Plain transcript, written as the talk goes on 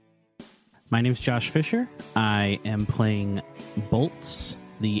My name's Josh Fisher. I am playing Bolts,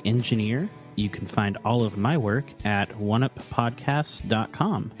 the engineer. You can find all of my work at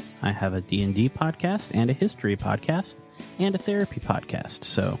oneuppodcasts.com. I have a D&D podcast and a history podcast and a therapy podcast,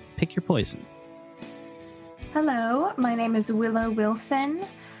 so pick your poison. Hello, my name is Willow Wilson.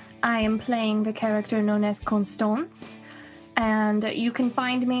 I am playing the character known as Constance, and you can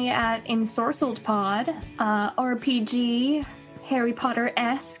find me at Ensorcelled Pod, RPG, Harry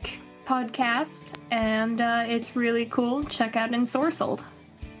Potter-esque podcast, and it's really cool. Check out Ensorcelled.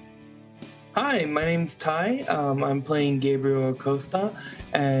 Hi, my name's Ty. I'm playing Gabriel Acosta,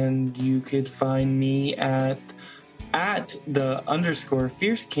 and you could find me at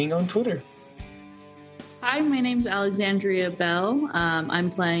 @the_Fierce King on Twitter. Hi, my name's Alexandria Bell.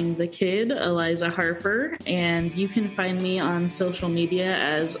 I'm playing the kid, Eliza Harper, and you can find me on social media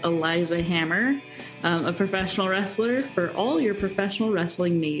as Eliza Hammer, a professional wrestler for all your professional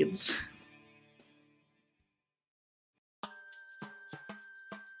wrestling needs.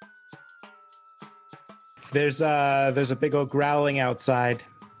 There's a big old growling outside.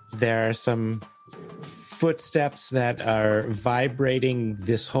 There are some footsteps that are vibrating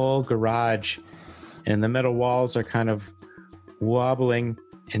this whole garage, and the metal walls are kind of wobbling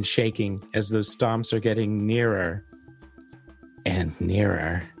and shaking as those stomps are getting nearer and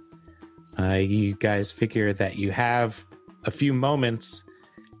nearer. You guys figure that you have a few moments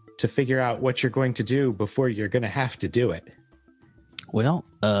to figure out what you're going to do before you're going to have to do it. Well,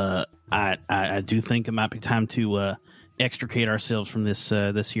 I do think it might be time to extricate ourselves from this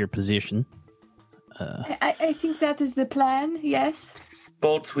here position. I think that is the plan, yes.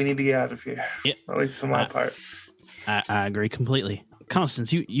 Bolts, we need to get out of here. Yep. At least for my part. I agree completely.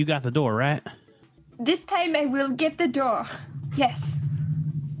 Constance, you got the door, right? This time I will get the door. Yes.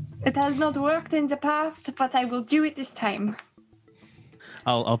 It has not worked in the past, but I will do it this time.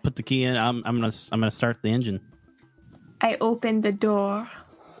 I'll put the key in. I'm gonna start the engine. I open the door.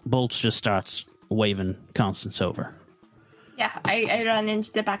 Bolts just starts waving Constance over. Yeah, I run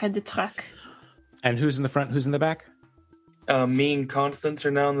into the back of the truck. And who's in the front? Who's in the back? Me and Constance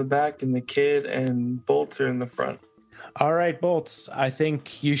are now in the back, and the kid and Bolts are in the front. All right, Bolts, I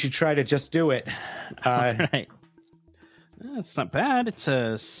think you should try to just do it. All right. That's not bad. It's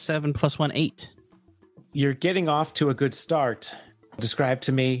a 7 + 1, 8. You're getting off to a good start. Describe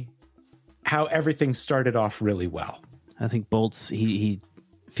to me how everything started off really well. I think Bolts, he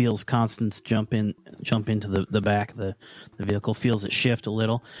feels Constance jump into the back of the vehicle, feels it shift a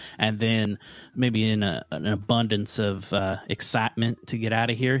little, and then maybe in an abundance of excitement to get out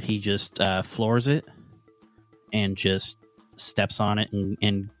of here, he just floors it and just steps on it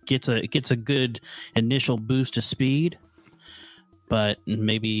and gets a good initial boost of speed, but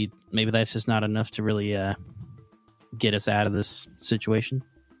maybe that's just not enough to really get us out of this situation.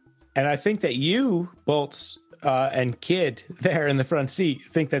 And I think that you, Bolts, and Kid there in the front seat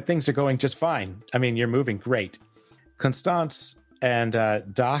think that things are going just fine. I mean, you're moving great. Constance and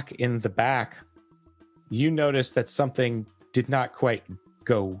Doc in the back, you notice that something did not quite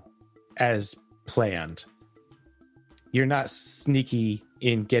go as planned. You're not sneaky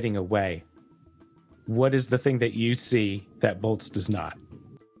in getting away. What is the thing that you see that Bolts does not?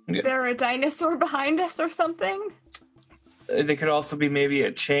 Is there a dinosaur behind us or something? There could also be maybe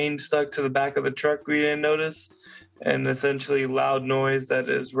a chain stuck to the back of the truck we didn't notice, and essentially loud noise that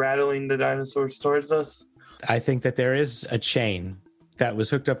is rattling the dinosaurs towards us. I think that there is a chain that was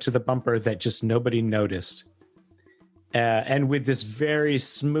hooked up to the bumper that just nobody noticed. And with this very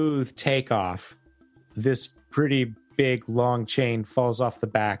smooth takeoff, this pretty big long chain falls off the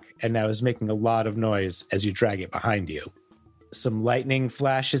back and now is making a lot of noise as you drag it behind you. Some lightning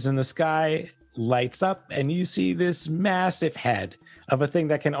flashes in the sky, lights up, and you see this massive head of a thing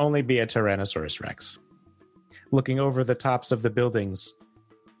that can only be a Tyrannosaurus Rex, looking over the tops of the buildings,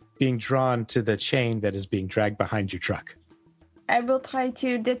 being drawn to the chain that is being dragged behind your truck. I will try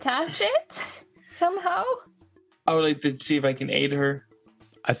to detach it somehow. I would like to see if I can aid her.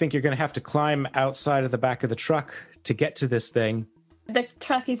 I think you're going to have to climb outside of the back of the truck to get to this thing. The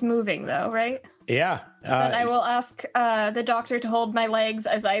truck is moving, though, right? Yeah. Then I will ask the doctor to hold my legs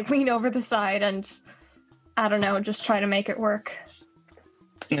as I lean over the side and, I don't know, just try to make it work.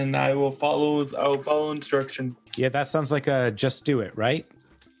 And I'll follow instruction. Yeah, that sounds like a just do it, right?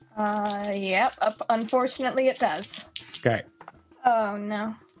 Yep. Unfortunately, it does. Okay. Oh,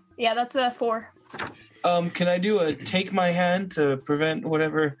 no. Yeah, that's a 4. Can I do a take my hand to prevent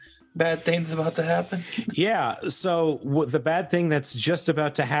whatever bad thing's about to happen? Yeah, so the bad thing that's just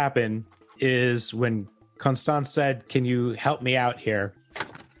about to happen is when Constance said, "Can you help me out here?"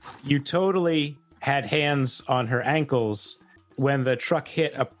 You totally had hands on her ankles when the truck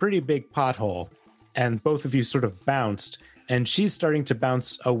hit a pretty big pothole and both of you sort of bounced, and she's starting to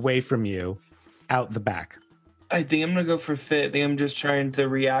bounce away from you out the back. I think I'm going to go for Fit. I think I'm just trying to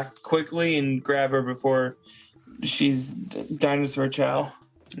react quickly and grab her before she's dinosaur chow.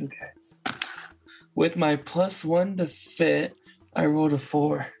 Okay. With my +1 to Fit, I rolled a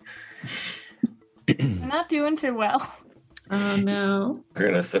 4. I'm not doing too well. Oh no. We're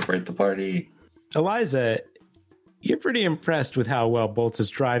going to separate the party. Eliza, you're pretty impressed with how well Bolts is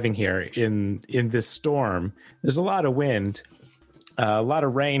driving here in this storm. There's a lot of wind, a lot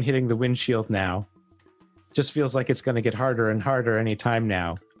of rain hitting the windshield now. Just feels like it's going to get harder and harder any time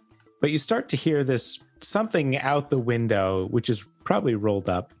now. But you start to hear this something out the window, which is probably rolled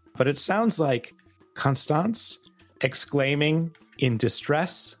up, but it sounds like Constance exclaiming in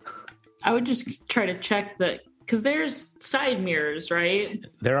distress. I would just try to check because there's side mirrors, right?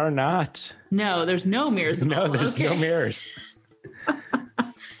 There are not. No, there's no mirrors. No, there's no mirrors.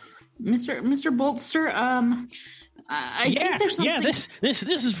 Mr. Bolt, sir, I think there's something. Yeah, this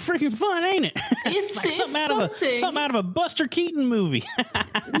is freaking fun, ain't it? It's like something out of a Buster Keaton movie.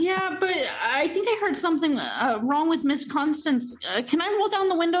 Yeah, but I think I heard something wrong with Miss Constance. Can I roll down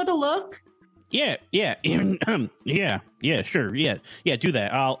the window to look? Yeah, sure, yeah. Do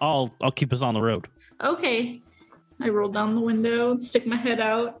that. I'll keep us on the road. Okay. I roll down the window, stick my head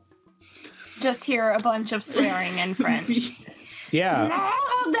out. Just hear a bunch of swearing in French. Yeah.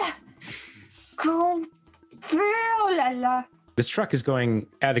 This truck is going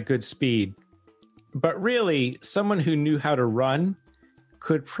at a good speed, but really, someone who knew how to run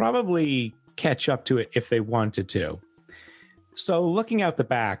could probably catch up to it if they wanted to. So looking out the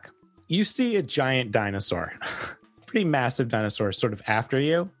back, you see a giant dinosaur, pretty massive dinosaur sort of after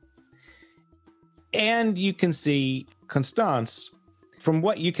you. And you can see Constance. From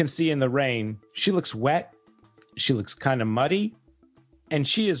what you can see in the rain, she looks wet, she looks kind of muddy, and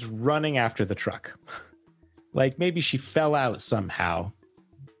she is running after the truck. Like maybe she fell out somehow.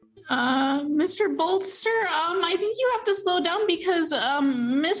 Mr. Bolt, sir, I think you have to slow down because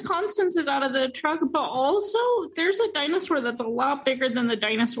Miss Constance is out of the truck, but also there's a dinosaur that's a lot bigger than the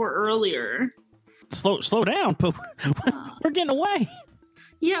dinosaur earlier. Slow down, we're getting away.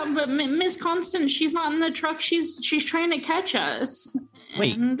 Yeah, but Miss Constance, she's not in the truck. She's trying to catch us.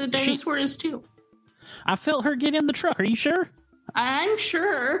 Wait, and the dinosaur is too. I felt her get in the truck. Are you sure? I'm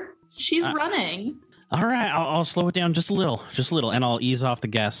sure. She's running. All right, I'll slow it down just a little, and I'll ease off the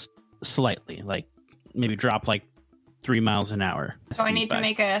gas slightly, like maybe drop like 3 miles an hour. So I need to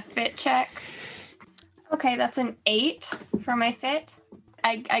make a fit check. Okay, that's an 8 for my fit.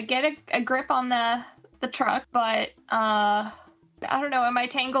 I get a grip on the truck, but I don't know, am I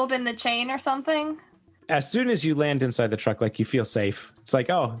tangled in the chain or something? As soon as you land inside the truck, like you feel safe. It's like,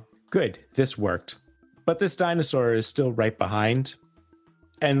 oh, good, this worked. But this dinosaur is still right behind.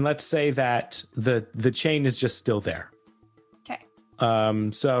 And let's say that the chain is just still there. Okay.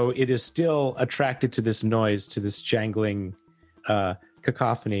 So it is still attracted to this noise, to this jangling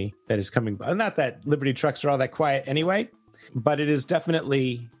cacophony that is coming by. Not that Liberty trucks are all that quiet anyway, but it is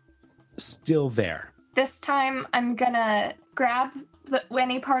definitely still there. This time I'm gonna grab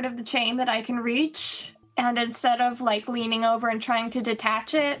any part of the chain that I can reach, and instead of like leaning over and trying to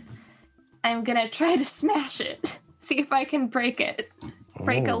detach it, I'm gonna try to smash it. See if I can break it.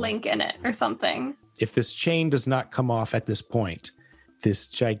 Break a link in it or something. If this chain does not come off at this point, this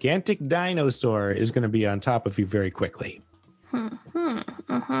gigantic dinosaur is going to be on top of you very quickly. I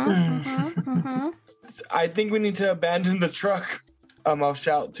think we need to abandon the truck. I'll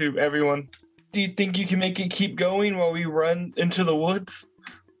shout to everyone. Do you think you can make it keep going while we run into the woods?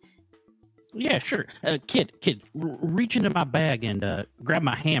 Yeah, sure. Kid, reach into my bag and grab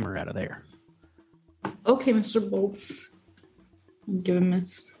my hammer out of there. Okay, Mr. Bolts. Give him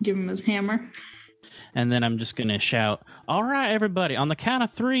his hammer. And then I'm just going to shout, all right, everybody, on the count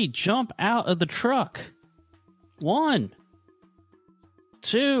of 3, jump out of the truck. 1,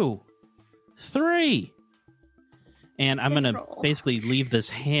 2, 3. And I'm going to basically leave this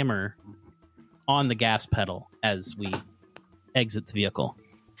hammer on the gas pedal as we exit the vehicle.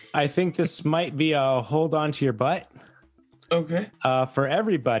 I think this might be a hold on to your butt. Okay. For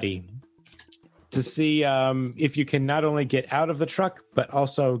everybody to see if you can not only get out of the truck, but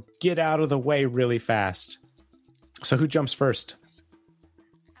also get out of the way really fast. So who jumps first?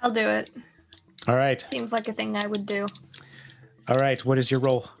 I'll do it. All right. Seems like a thing I would do. All right. What is your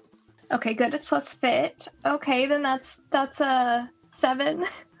roll? Okay, good. It's plus fit. Okay, then that's a 7.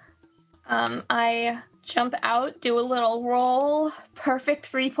 I jump out, do a little roll, perfect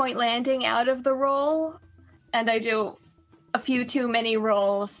 3-point landing out of the roll, and I do a few too many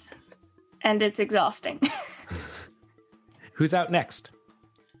rolls, and it's exhausting. Who's out next?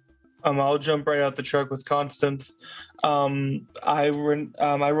 I'll jump right out the truck with Constance. I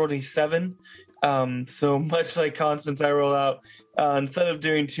rolled a 7. So much like Constance, I roll out. Instead of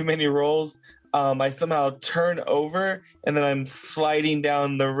doing too many rolls, I somehow turn over, and then I'm sliding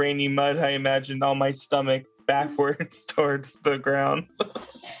down the rainy mud, I imagine, on my stomach backwards towards the ground.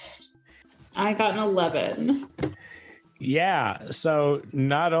 I got an 11. Yeah, so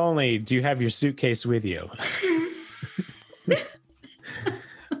not only do you have your suitcase with you,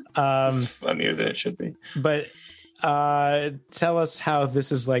 It's funnier than it should be. but tell us how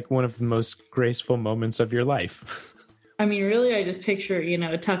this is like one of the most graceful moments of your life. I mean, really, I just picture,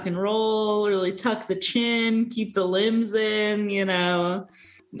 tuck and roll, really tuck the chin, keep the limbs in,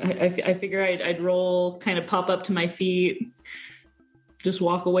 I figure I'd roll, kind of pop up to my feet, just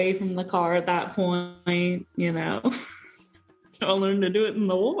walk away from the car at that point, So I'll learn to do it in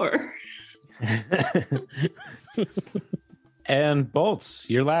the war. And Bolts,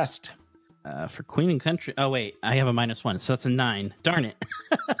 you're last. For Queen and Country. Oh, wait. I have a -1, so that's a 9. Darn it.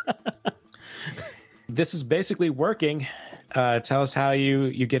 This is basically working. Tell us how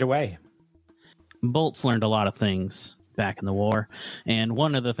you get away. Bolts learned a lot of things back in the war, and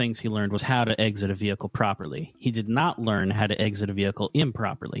one of the things he learned was how to exit a vehicle properly. He did not learn how to exit a vehicle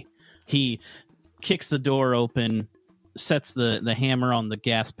improperly. He kicks the door open, sets the hammer on the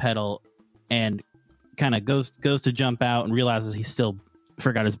gas pedal, and kind of goes to jump out and realizes he still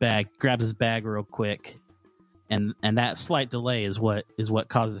forgot his bag, grabs his bag real quick, and that slight delay is what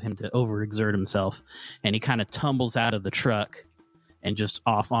causes him to overexert himself, and he kind of tumbles out of the truck and just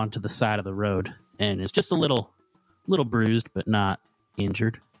off onto the side of the road, and is just a little bruised but not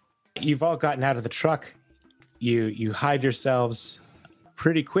injured. You've all gotten out of the truck. You hide yourselves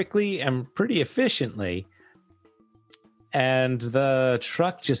pretty quickly and pretty efficiently, and the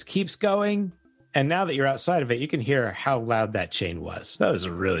truck just keeps going. And now that you're outside of it, you can hear how loud that chain was. That was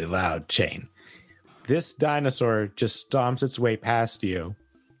a really loud chain. This dinosaur just stomps its way past you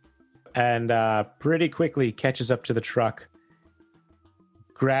and pretty quickly catches up to the truck,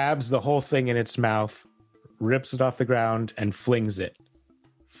 grabs the whole thing in its mouth, rips it off the ground, and flings it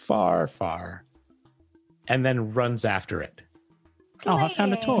far, far, and then runs after it. Oh, I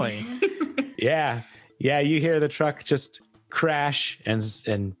found a toy. Yeah, you hear the truck just crash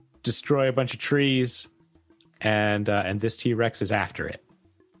and destroy a bunch of trees, and this T-Rex is after it.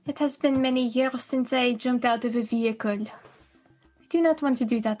 It has been many years since I jumped out of a vehicle. I do not want to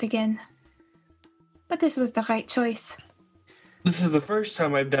do that again. But this was the right choice. This is the first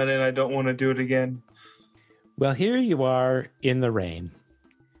time I've done it. I don't want to do it again. Well, here you are in the rain,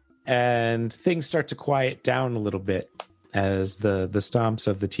 and things start to quiet down a little bit as the stomps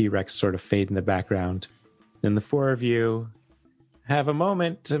of the T-Rex sort of fade in the background. And the four of you have a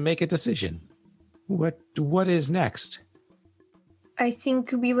moment to make a decision. What is next? I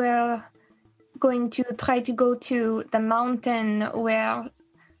think we were going to try to go to the mountain where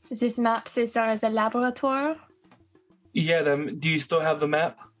this map says there is a laboratory. Yeah, do you still have the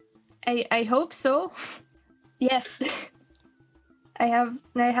map? I hope so. Yes. I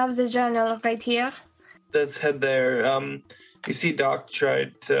have the journal right here. Let's head there. You see Doc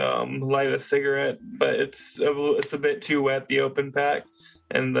tried to light a cigarette, but it's a bit too wet, the open pack,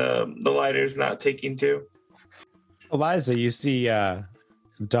 and the lighter's not taking to. Eliza, you see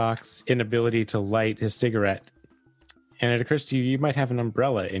Doc's inability to light his cigarette, and it occurs to you might have an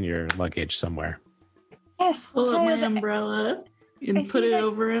umbrella in your luggage somewhere. Yes. Pull up my child, umbrella and I put see it that-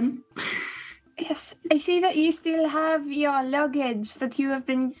 over him. Yes. I see that you still have your luggage that you have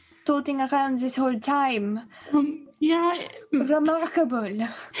been toting around this whole time. Yeah, Remarkable.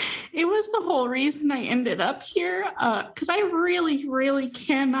 it was the whole reason I ended up here, because I really, really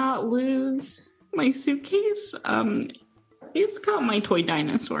cannot lose my suitcase. It's got my toy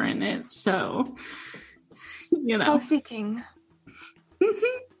dinosaur in it, so, How fitting.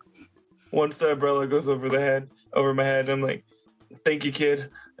 Once the umbrella goes over my head, I'm like, "Thank you,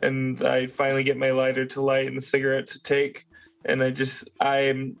 kid." And I finally get my lighter to light and the cigarette to take. And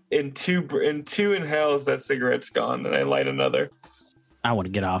I'm in two inhales, that cigarette's gone, and I light another. I want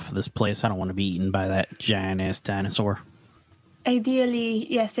to get off of this place. I don't want to be eaten by that giant-ass dinosaur. Ideally,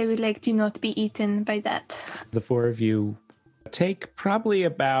 yes, I would like to not be eaten by that. The four of you take probably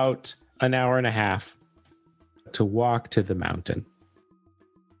about an hour and a half to walk to the mountain.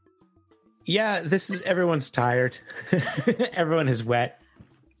 Yeah, everyone's tired. Everyone is wet.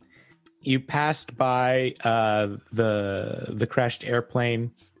 You passed by the crashed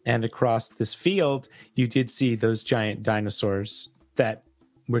airplane, and across this field, you did see those giant dinosaurs that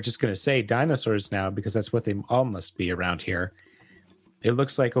we're just going to say dinosaurs now because that's what they all must be around here. It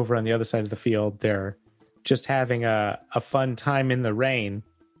looks like over on the other side of the field, they're just having a fun time in the rain,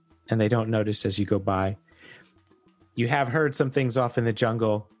 and they don't notice as you go by. You have heard some things off in the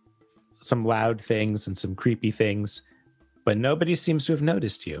jungle, some loud things and some creepy things, but nobody seems to have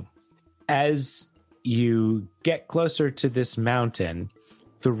noticed you. As you get closer to this mountain,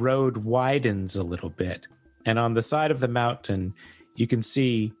 the road widens a little bit, and on the side of the mountain, you can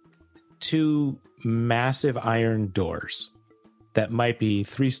see 2 massive iron doors that might be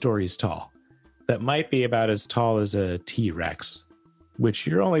 3 stories tall, that might be about as tall as a T-Rex, which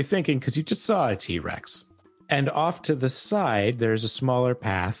you're only thinking because you just saw a T-Rex. And off to the side, there's a smaller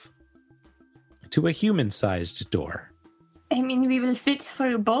path to a human-sized door. I mean, we will fit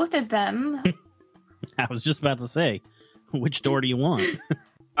through both of them. I was just about to say, which door do you want?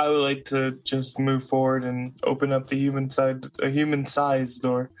 I would like to just move forward and open up the human-sized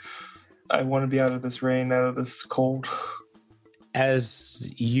door. I want to be out of this rain, out of this cold. As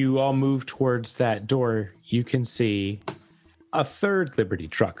you all move towards that door, you can see a third Liberty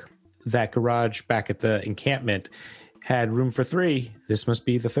truck. That garage back at the encampment had room for 3. This must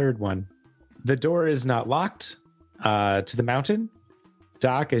be the third one. The door is not locked to the mountain.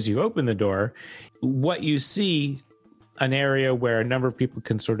 Doc, as you open the door, what you see, an area where a number of people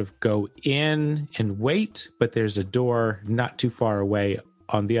can sort of go in and wait, but there's a door not too far away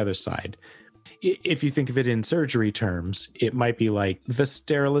on the other side. If you think of it in surgery terms, it might be like the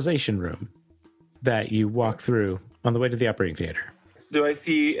sterilization room that you walk through on the way to the operating theater. Do I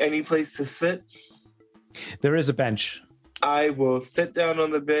see any place to sit? There is a bench. I will sit down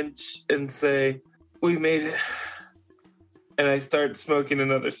on the bench and say, "We made it." And I start smoking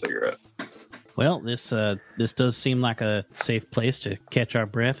another cigarette. Well, this does seem like a safe place to catch our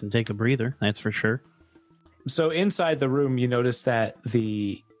breath and take a breather, that's for sure. So inside the room, you notice that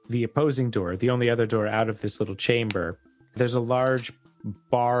the opposing door, the only other door out of this little chamber, there's a large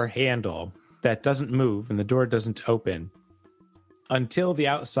bar handle that doesn't move and the door doesn't open until the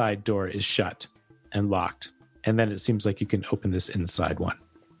outside door is shut and locked. And then it seems like you can open this inside one.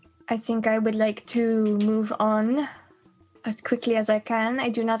 I think I would like to move on as quickly as I can. I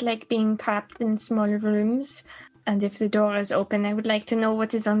do not like being trapped in small rooms. And if the door is open, I would like to know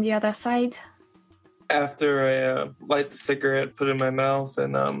what is on the other side. After I light the cigarette, put it in my mouth,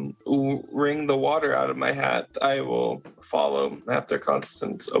 and wring the water out of my hat, I will follow after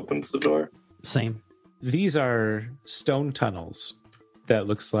Constance opens the door. Same. These are stone tunnels that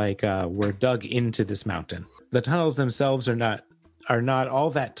looks like were dug into this mountain. The tunnels themselves are not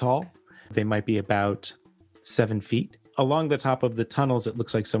all that tall. They might be about 7 feet. Along the top of the tunnels, it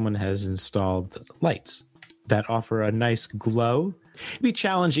looks like someone has installed lights that offer a nice glow. It'd be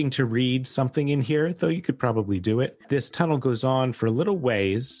challenging to read something in here, though you could probably do it. This tunnel goes on for a little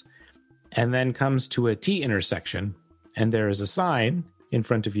ways and then comes to a T intersection, and there is a sign in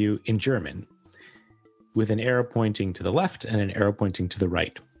front of you in German with an arrow pointing to the left and an arrow pointing to the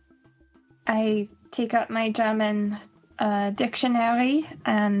right. I take out my German dictionary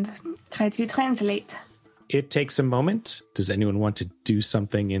and try to translate. It takes a moment. Does anyone want to do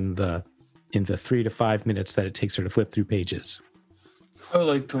something in the 3 to 5 minutes that it takes her to flip through pages? I would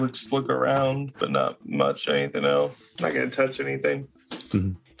like to just look around, but not much anything else. Not going to touch anything.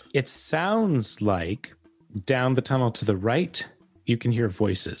 Mm-hmm. It sounds like down the tunnel to the right, you can hear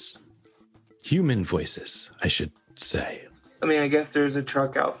voices. Human voices, I should say. I mean, I guess there's a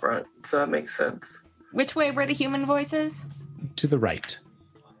truck out front, so that makes sense. Which way were the human voices? To the right.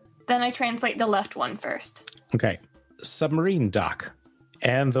 Then I translate the left one first. Okay. Submarine dock.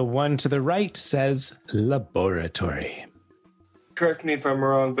 And the one to the right says laboratory. Correct me if I'm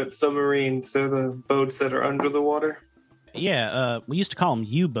wrong, but submarines, they're the boats that are under the water? Yeah, we used to call them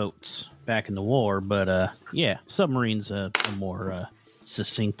U-boats back in the war, but yeah, submarine's a more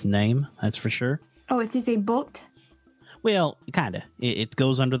succinct name, that's for sure. Oh, it is a boat? Well, kind of. It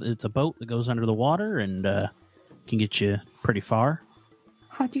goes under. It's a boat that goes under the water and can get you pretty far.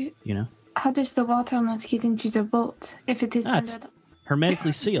 How do you? You know. How does the water not get into the boat if it is under the...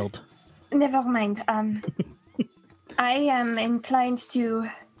 hermetically sealed? Never mind. I am inclined to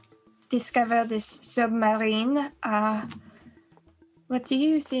discover this submarine. What do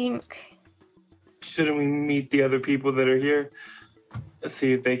you think? Shouldn't we meet the other people that are here?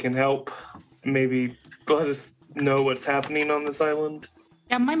 See if they can help. Maybe let us know what's happening on this island.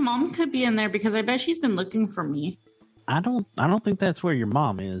 Yeah, my mom could be in there because I bet she's been looking for me. I don't think that's where your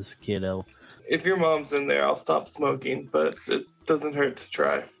mom is, kiddo. If your mom's in there, I'll stop smoking, but it doesn't hurt to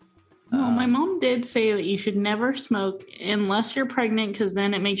try. Well, my mom did say that you should never smoke unless you're pregnant because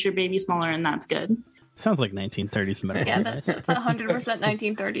then it makes your baby smaller and that's good. Sounds like 1930s medical Yeah, advice. that's 100%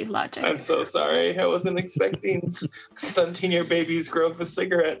 1930s logic. I'm so sorry. I wasn't expecting stunting your baby's growth of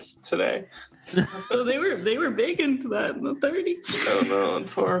cigarettes today. So they were big into that in the 30s. Oh no,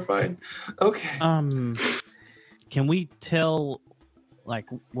 it's horrifying. Okay. Can we tell like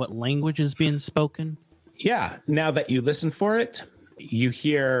what language is being spoken? Yeah. Now that you listen for it, you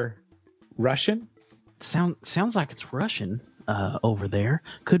hear Russian. Sounds like it's Russian over there.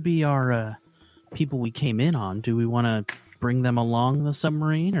 Could be our people we came in on. Do we want to bring them along the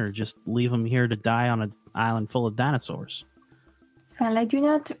submarine, or just leave them here to die on an island full of dinosaurs? Well, I do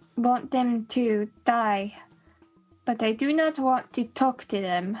not want them to die, but I do not want to talk to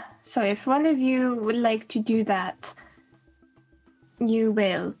them. So if one of you would like to do that, you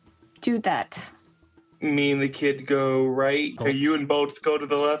will do that. Me and the kid go right. Bolts. You and Bolts go to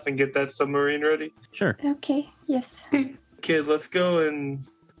the left and get that submarine ready. Sure. Okay, yes. Kid, let's go and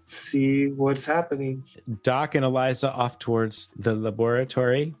see what's happening. Doc and Eliza off towards the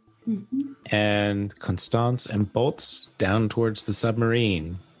laboratory, and Constance and Bolts down towards the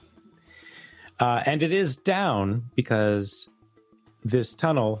submarine. And it is down because this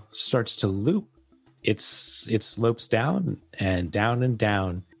tunnel starts to loop. It slopes down and down and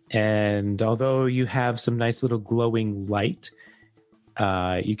down. And although you have some nice little glowing light,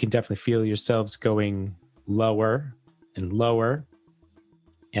 you can definitely feel yourselves going lower and lower.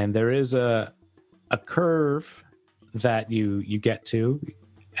 And there is a curve that you get to.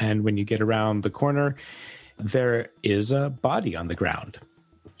 And when you get around the corner, there is a body on the ground.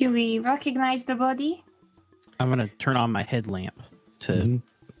 Do we recognize the body? I'm going to turn on my headlamp to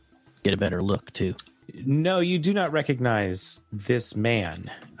get a better look, too. No, you do not recognize this man.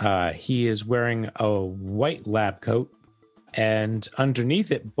 He is wearing a white lab coat, and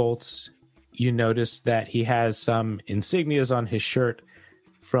underneath it, Bolts, you notice that he has some insignias on his shirt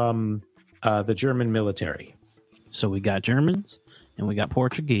from the German military. So we got Germans and we got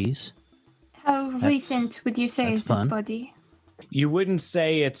Portuguese. How recent would you say is this fun. body? You wouldn't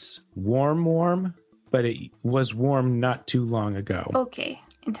say it's warm, but it was warm not too long ago. Okay.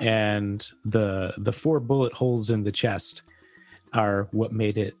 And the 4 bullet holes in the chest are what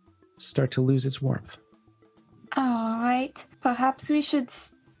made it start to lose its warmth. All right. Perhaps we should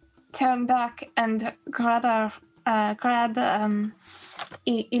turn back and grab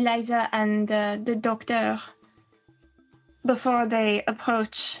Eliza and the doctor before they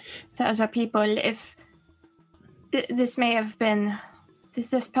approach the other people. If this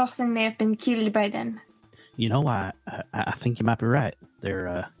person may have been killed by them. You know, I think you might be right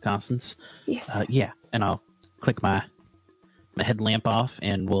there, Constance. Yes. Yeah, and I'll click my headlamp off,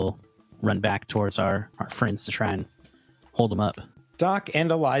 and we'll run back towards our friends to try and hold them up. Doc and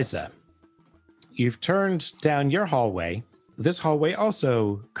Eliza, you've turned down your hallway. This hallway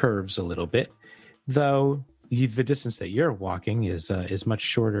also curves a little bit, though the distance that you're walking is much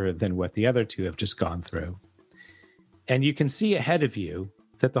shorter than what the other two have just gone through. And you can see ahead of you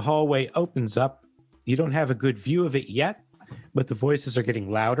that the hallway opens up. You don't have a good view of it yet, but the voices are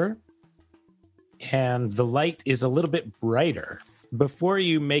getting louder, and the light is a little bit brighter. Before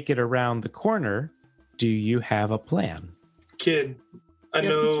you make it around the corner, do you have a plan? Kid, I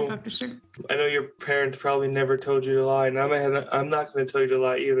Yes, Mr. know Doctor, sir. I know your parents probably never told you to lie, and I'm not going to tell you to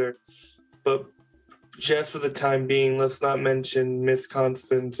lie either. But just for the time being, let's not mention Miss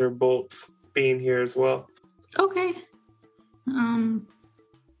Constance or Bolts being here as well. Okay.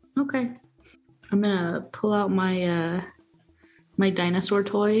 Okay. I'm gonna pull out my my dinosaur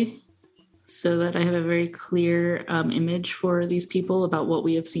toy so that I have a very clear image for these people about what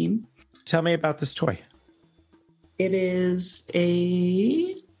we have seen. Tell me about this toy. It is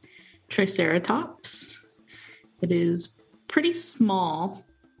a Triceratops. It is pretty small.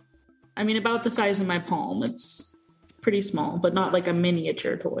 I mean, about the size of my palm. It's pretty small, but not like a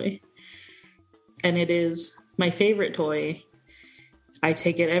miniature toy. And it is my favorite toy. I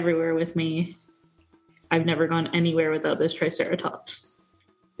take it everywhere with me. I've never gone anywhere without this Triceratops.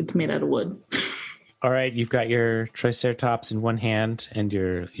 It's made out of wood. All right, you've got your Triceratops in one hand and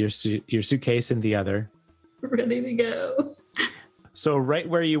your suitcase in the other. Ready to go. So right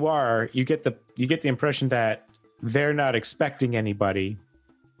where you are, you get the impression that they're not expecting anybody.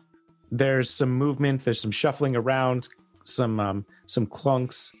 There's some movement, there's some shuffling around, some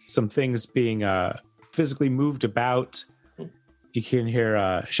clunks, some things being physically moved about. You can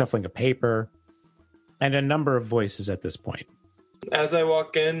hear shuffling of paper, and a number of voices at this point. As I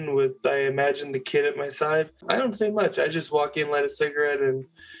walk in with, I imagine, the kid at my side, I don't say much. I just walk in, light a cigarette, and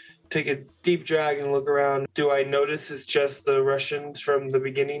take a deep drag and look around. Do I notice it's just the Russians from the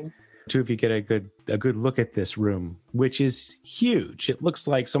beginning? two of you get a good look at this room, which is huge. It looks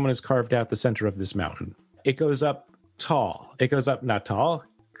like someone has carved out the center of this mountain. It goes up tall. It goes up not tall,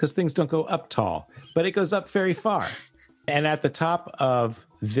 because things don't go up tall, but it goes up very far. And at the top of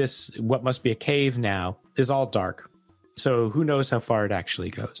this, what must be a cave now, is all dark. So who knows how far it actually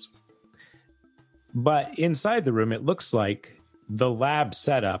goes. But inside the room, it looks like the lab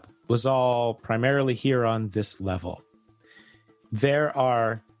setup was all primarily here on this level. There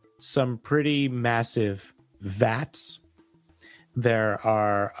are some pretty massive vats. There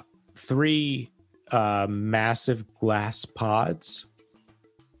are 3 massive glass pods.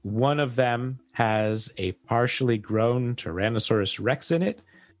 One of them has a partially grown Tyrannosaurus Rex in it,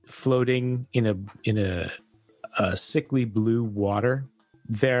 floating in a sickly blue water.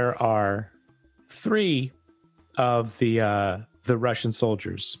 There are 3 of the Russian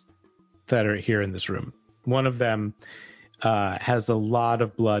soldiers that are here in this room. One of them has a lot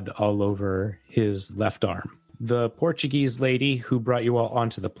of blood all over his left arm. The Portuguese lady who brought you all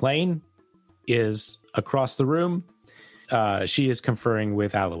onto the plane is across the room. She is conferring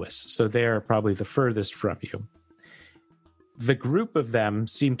with Alois, so they're probably the furthest from you. The group of them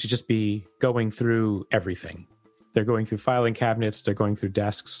seem to just be going through everything. They're going through filing cabinets, they're going through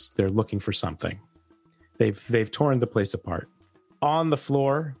desks, they're looking for something. They've torn the place apart. On the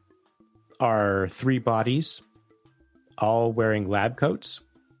floor are 3 bodies, all wearing lab coats,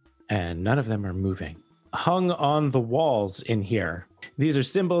 and none of them are moving. Hung on the walls in here, these are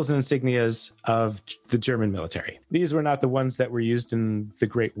symbols and insignias of the German military. These were not the ones that were used in the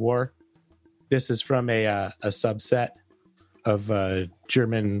Great War. This is from a subset of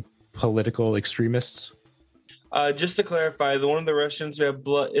German political extremists. Just to clarify, the one of the Russians who have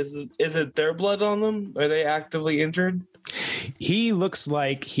blood, is it their blood on them? Are they actively injured? He looks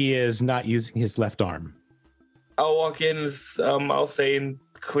like he is not using his left arm. I'll walk in, I'll say in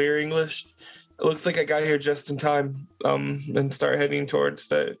clear English, it looks like I got here just in time, and start heading towards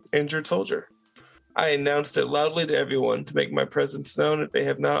the injured soldier. I announced it loudly to everyone to make my presence known if they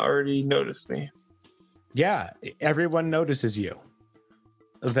have not already noticed me. Yeah, everyone notices you.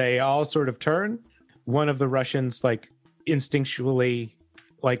 They all sort of turn. One of the Russians, instinctually,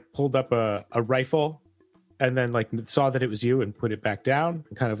 pulled up a rifle and then, saw that it was you and put it back down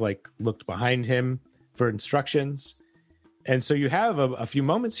and kind of, looked behind him for instructions. And so you have a few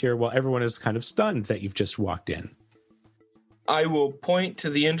moments here while everyone is kind of stunned that you've just walked in. I will point to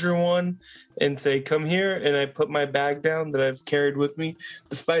the injured one and say, come here, and I put my bag down that I've carried with me.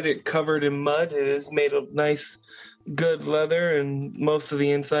 Despite it covered in mud, it is made of nice, good leather, and most of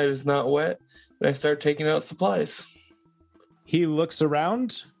the inside is not wet. And I start taking out supplies. He looks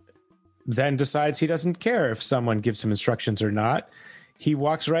around, then decides he doesn't care if someone gives him instructions or not. He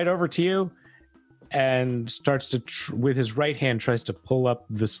walks right over to you and starts to, with his right hand, tries to pull up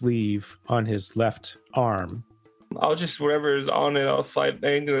the sleeve on his left arm. I'll just, whatever is on it, I'll slide,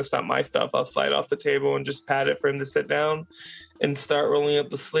 anything that's not my stuff, I'll slide off the table and just pat it for him to sit down and start rolling up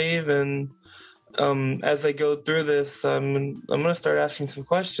the sleeve. And as I go through this, I'm going to start asking some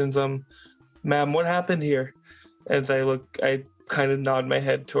questions. Ma'am, what happened here? As I look, I kind of nod my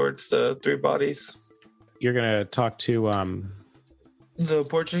head towards the 3 bodies. You're going to talk to... the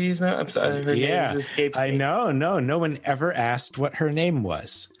Portuguese man? I'm sorry, her name escapes me. I know. No one ever asked what her name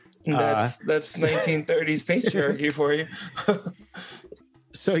was. That's 1930s patriarchy for you.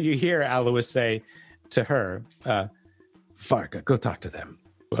 So you hear Alois say to her, Farka, go talk to them.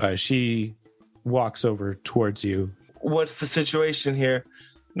 She walks over towards you. What's the situation here?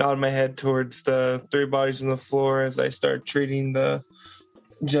 Nod my head towards the 3 bodies on the floor as I start treating the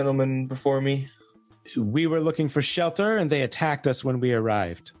gentleman before me. We were looking for shelter and they attacked us when we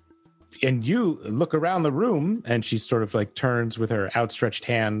arrived. And you look around the room, and she sort of turns with her outstretched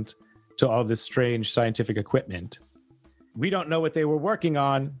hand to all this strange scientific equipment. We don't know what they were working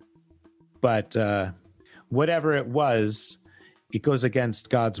on, but whatever it was, it goes against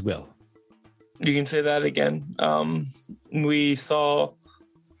God's will. You can say that again. We saw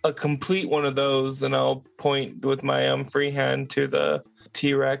a complete one of those, and I'll point with my free hand to the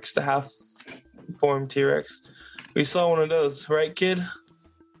T-Rex, the half-formed T-Rex. We saw one of those, right, kid?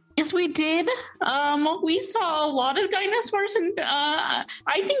 Yes, we did. We saw a lot of dinosaurs, and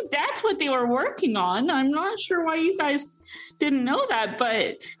I think that's what they were working on. I'm not sure why you guys didn't know that,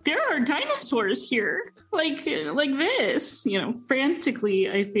 but there are dinosaurs here, like this. Frantically,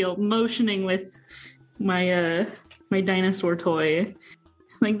 I feel motioning with my my dinosaur toy.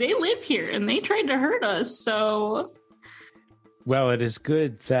 They live here, and they tried to hurt us. So, well, it is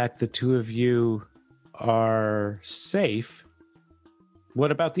good that the 2 of you are safe. What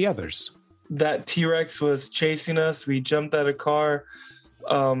about the others? That T-Rex was chasing us. We jumped out of car.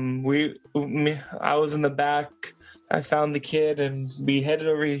 I was in the back. I found the kid, and we headed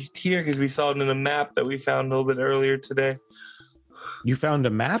over here because we saw it in a map that we found a little bit earlier today. You found a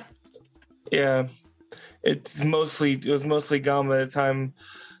map? Yeah, it was mostly gone by the time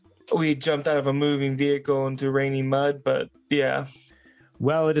we jumped out of a moving vehicle into rainy mud. But yeah,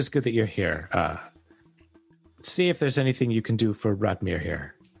 Well, it is good that you're here. See if there's anything you can do for Ratmir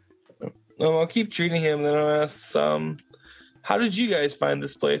here. I'll keep treating him. Then I'll ask, how did you guys find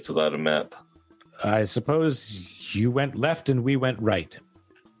this place without a map? I suppose you went left and we went right.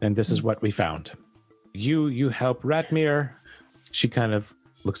 And this is what we found. You help Ratmir. She kind of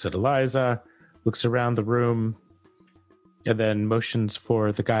looks at Eliza, looks around the room, and then motions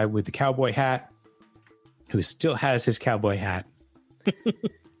for the guy with the cowboy hat, who still has his cowboy hat.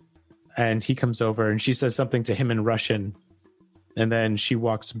 And he comes over and she says something to him in Russian. And then she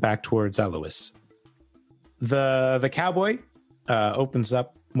walks back towards Alois. The cowboy opens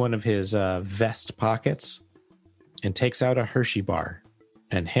up one of his vest pockets and takes out a Hershey bar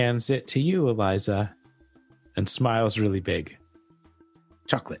and hands it to you, Eliza, and smiles really big.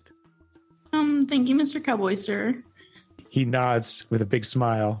 Chocolate. Thank you, Mr. Cowboy, sir. He nods with a big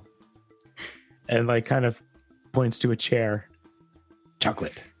smile and like kind of points to a chair.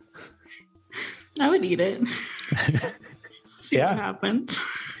 Chocolate. I would eat it. See Yeah. what happens.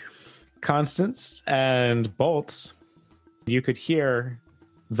 Constance and Bolts, you could hear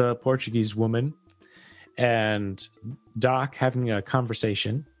the Portuguese woman and Doc having a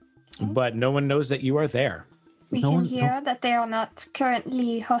conversation, but no one knows that you are there. We can hear that they are not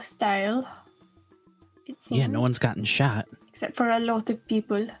currently hostile. It seems. Yeah, no one's gotten shot. Except for a lot of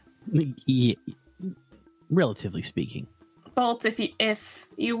people. Yeah, relatively speaking. Bolt, if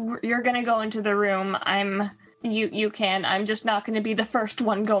you're gonna go into the room, you can. I'm just not gonna be the first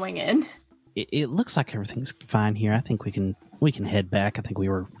one going in. It looks like everything's fine here. I think we can head back. I think we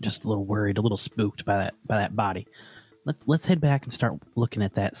were just a little worried, a little spooked by that body. Let's head back and start looking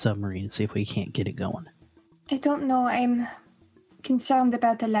at that submarine and see if we can't get it going. I don't know. I'm concerned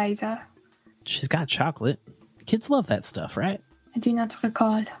about Eliza. She's got chocolate. Kids love that stuff, right? I do not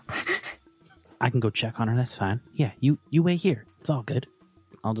recall. I can go check on her. That's fine. Yeah, you wait here. It's all good.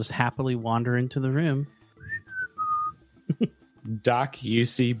 I'll just happily wander into the room. Doc, you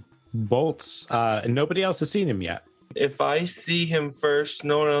see Bolts. Nobody else has seen him yet. If I see him first,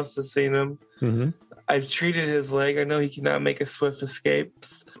 no one else has seen him. Mm-hmm. I've treated his leg. I know he cannot make a swift escape.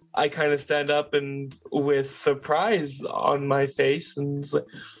 I kind of stand up and with surprise on my face and it's like,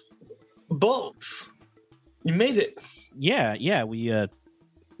 Bolts, you made it. Yeah, we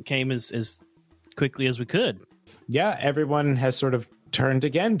came as quickly as we could. Yeah, everyone has sort of turned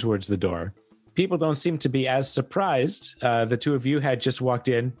again towards the door. People don't seem to be as surprised. The two of you had just walked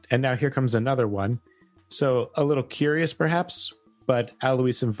in, and now here comes another one. So a little curious, perhaps, but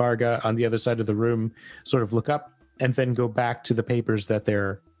Alois and Varga on the other side of the room sort of look up and then go back to the papers that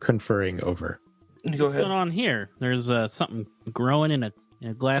they're conferring over. Go What's ahead. going on here? There's something growing in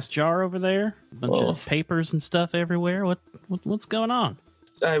a glass jar over there. A bunch of papers and stuff everywhere. What's going on?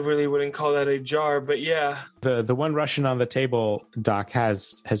 I really wouldn't call that a jar, but yeah. The one Russian on the table, Doc,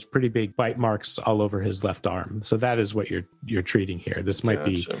 has pretty big bite marks all over his left arm. So that is what you're treating here. This might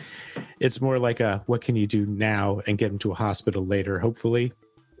be, it's more like a what can you do now and get him to a hospital later, hopefully.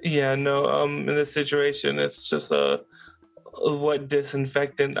 Yeah, no, in this situation, it's just what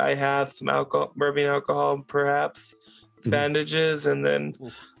disinfectant I have, some alcohol, rubbing alcohol, perhaps, bandages, and then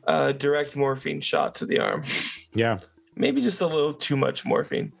direct morphine shot to the arm. Yeah. Maybe just a little too much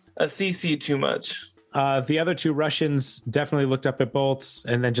morphine. A cc too much. The other two Russians definitely looked up at Bolts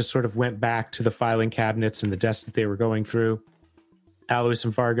and then just sort of went back to the filing cabinets and the desks that they were going through. Alois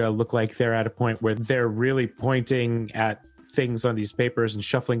and Varga look like they're at a point where they're really pointing at things on these papers and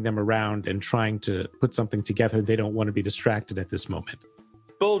shuffling them around and trying to put something together. They don't want to be distracted at this moment.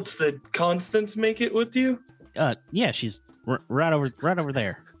 Bolts, did Constance make it with you? Yeah, she's right over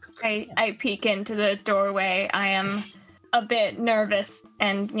there. I peek into the doorway. I am a bit nervous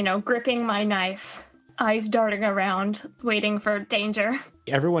and, gripping my knife, eyes darting around, waiting for danger.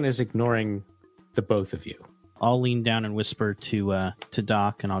 Everyone is ignoring the both of you. I'll lean down and whisper to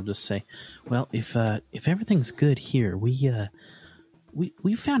Doc, and I'll just say, "Well, if everything's good here, we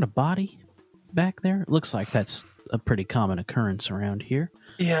found a body back there. It looks like that's a pretty common occurrence around here."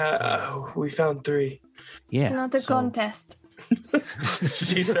 Yeah, we found 3. Yeah, It's not a contest.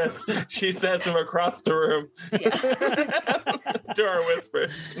 she says from across the room to our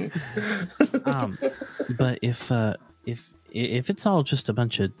whispers. But if it's all just a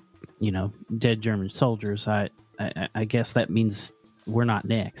bunch of dead German soldiers, I guess that means we're not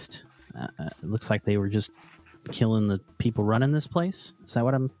next. It looks like they were just killing the people running this place? Is that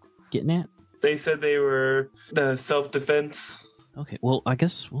what I'm getting at? They said they were the self-defense. Okay, well, I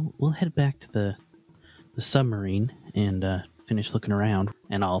guess we'll head back to the submarine and finish looking around,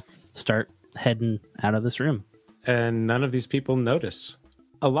 and I'll start heading out of this room. And none of these people notice.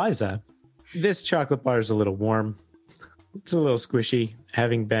 Eliza, this chocolate bar is a little warm. It's a little squishy,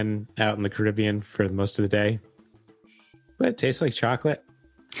 having been out in the Caribbean for most of the day. But it tastes like chocolate.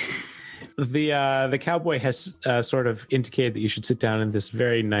 The cowboy has sort of indicated that you should sit down in this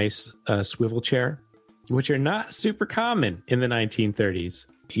very nice swivel chair, which are not super common in the 1930s.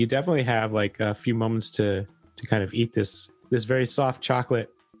 You definitely have like a few moments to kind of eat this very soft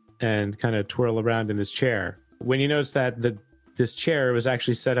chocolate and kind of twirl around in this chair. When you notice that this chair was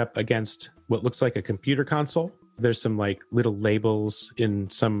actually set up against what looks like a computer console, there's some like little labels in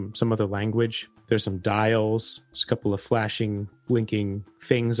some other language. There's some dials. There's a couple of flashing, blinking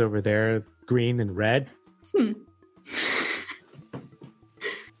things over there, green and red.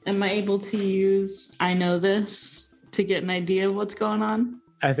 Am I able to use I know this to get an idea of what's going on?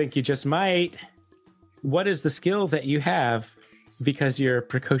 I think you just might. What is the skill that you have because you're a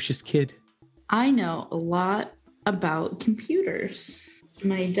precocious kid? I know a lot about computers.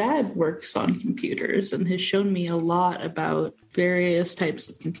 My dad works on computers and has shown me a lot about various types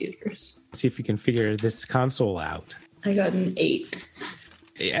of computers. See if you can figure this console out. I got an 8.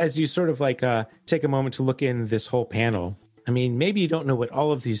 As you sort of like take a moment to look in this whole panel, I mean, maybe you don't know what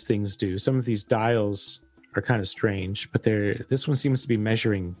all of these things do. Some of these dials are kind of strange, but this one seems to be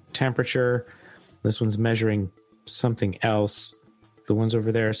measuring temperature. This one's measuring something else. The ones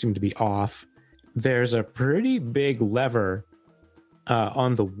over there seem to be off. There's a pretty big lever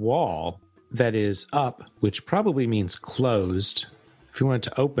on the wall that is up, which probably means closed. If you wanted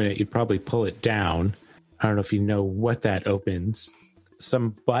to open it, you'd probably pull it down. I don't know if you know what that opens.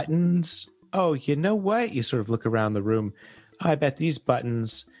 Some buttons. Oh, you know what? You sort of look around the room. I bet these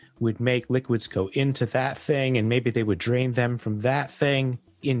buttons would make liquids go into that thing, and maybe they would drain them from that thing.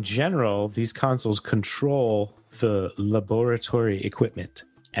 In general, these consoles control the laboratory equipment.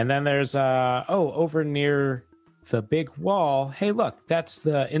 And then there's, over near the big wall, hey, look, that's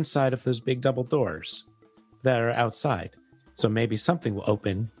the inside of those big double doors that are outside. So maybe something will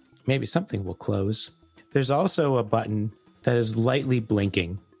open, maybe something will close. There's also a button that is lightly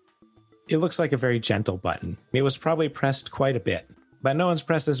blinking. It looks like a very gentle button. It was probably pressed quite a bit, but no one's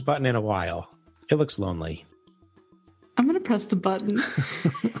pressed this button in a while. It looks lonely. I'm going to press the button.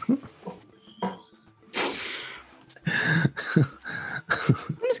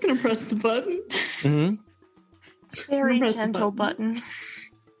 I'm just going to press the button. Mm-hmm. Very gentle button.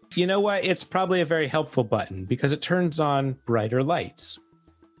 You know what? It's probably a very helpful button because it turns on brighter lights.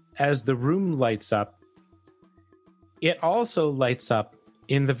 As the room lights up, it also lights up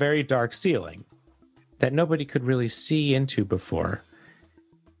in the very dark ceiling that nobody could really see into before.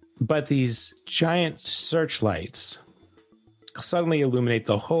 But these giant searchlights suddenly illuminate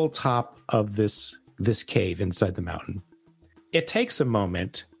the whole top of this cave inside the mountain. It takes a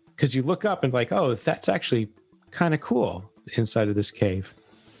moment because you look up and like, oh, that's actually kind of cool inside of this cave.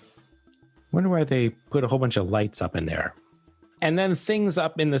 Wonder why they put a whole bunch of lights up in there. And then things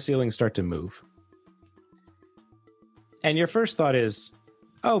up in the ceiling start to move. And your first thought is,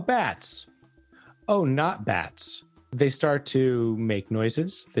 oh, bats. Oh, not bats. They start to make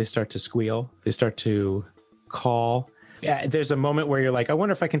noises. They start to squeal. They start to call. Yeah, there's a moment where you're like, I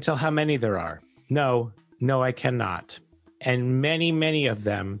wonder if I can tell how many there are. No, I cannot. And many, many of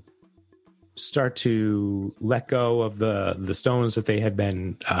them start to let go of the stones that they had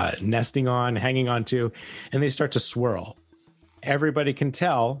been nesting on, hanging on to, and they start to swirl. Everybody can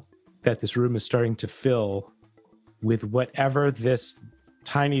tell that this room is starting to fill with whatever this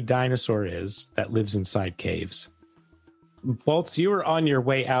tiny dinosaur is that lives inside caves. Bolts, you were on your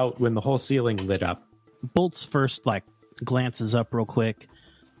way out when the whole ceiling lit up. Bolts first glances up real quick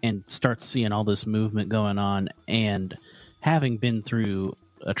and starts seeing all this movement going on, and having been through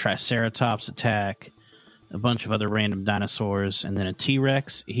a Triceratops attack, a bunch of other random dinosaurs, and then a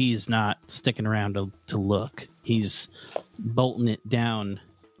T-Rex, he's not sticking around to look. He's bolting it down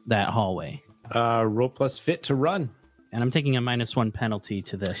that hallway. Roll plus fit to run. And I'm taking a -1 penalty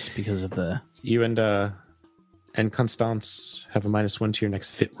to this because of the... You and Constance have a -1 to your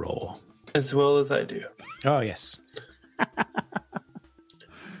next fit roll. As well as I do. Oh, yes.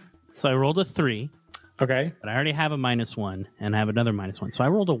 So I rolled a 3. Okay. But I already have a -1 and I have another -1. So I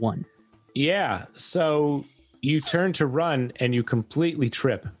rolled a 1. Yeah. So you turn to run and you completely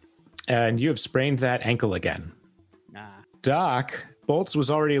trip. And you have sprained that ankle again. Doc, Bolts was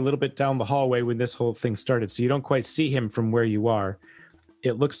already a little bit down the hallway when this whole thing started, so you don't quite see him from where you are.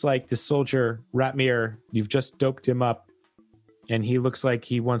 it looks like the soldier, Ratmir, you've just doped him up, and he looks like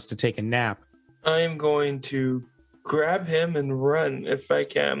he wants to take a nap. I'm going to grab him and run if I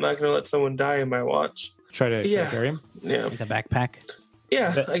can. I'm not going to let someone die in my watch. Try to carry him? Yeah. Like a backpack.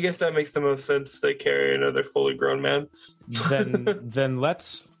 Yeah, I guess that makes the most sense to carry another fully grown man. Then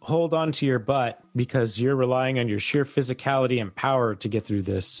let's hold on to your butt, because you're relying on your sheer physicality and power to get through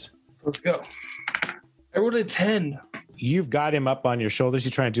this. Let's go. I rolled a 10. You've got him up on your shoulders.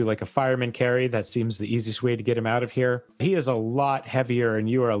 You try and do like a fireman carry. That seems the easiest way to get him out of here. He is a lot heavier and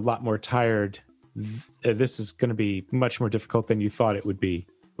you are a lot more tired. This is going to be much more difficult than you thought it would be.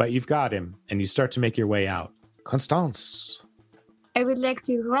 But you've got him, and you start to make your way out. Constance. I would like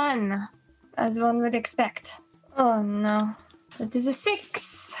to run, as one would expect. Oh no, that is a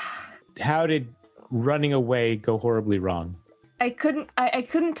 6. How did running away go horribly wrong? I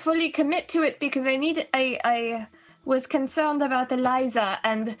couldn't fully commit to it because I was concerned about Eliza,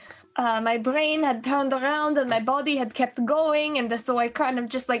 and my brain had turned around and my body had kept going, and so I kind of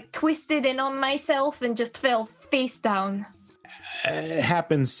just like twisted in on myself and just fell face down. It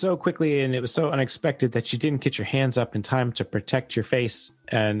happened so quickly and it was so unexpected that you didn't get your hands up in time to protect your face,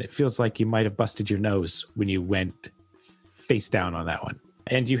 and it feels like you might have busted your nose when you went face down on that one.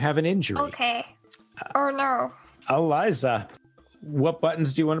 And you have an injury. Okay. Oh no. Eliza, what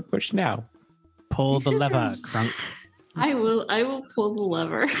buttons do you want to push now? Pull the lever, Yes. Crunk. I will pull the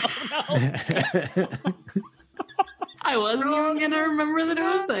lever. I wasn't even going to remember that it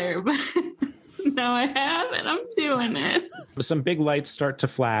was there, but now I have, and I'm doing it. Some big lights start to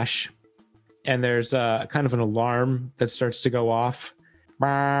flash, and there's a kind of an alarm that starts to go off.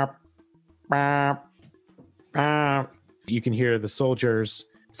 Bop, bop, bop. You can hear the soldiers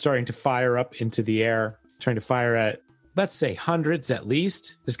starting to fire up into the air, trying to fire at, let's say, hundreds at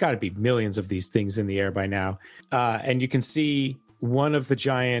least. There's got to be millions of these things in the air by now. And you can see one of the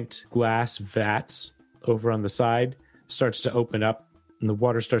giant glass vats over on the side starts to open up, and the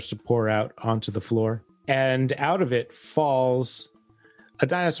water starts to pour out onto the floor. And out of it falls a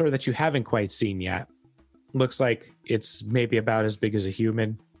dinosaur that you haven't quite seen yet. Looks like it's maybe about as big as a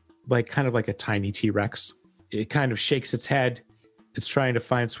human, like kind of like a tiny T-Rex. It kind of shakes its head. It's trying to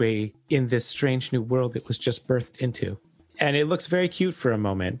find its way in this strange new world it was just birthed into. And it looks very cute for a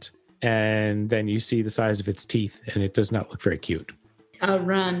moment. And then you see the size of its teeth, and it does not look very cute. I'll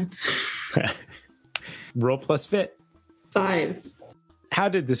run. Roll plus fit. 5. How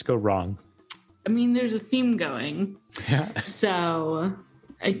did this go wrong? I mean, there's a theme going. Yeah. So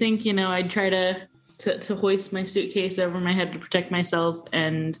I think, I'd try to hoist my suitcase over my head to protect myself.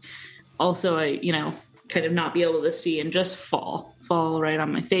 And also, I kind of not be able to see and just fall right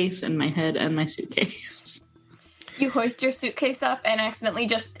on my face and my head and my suitcase. You hoist your suitcase up and accidentally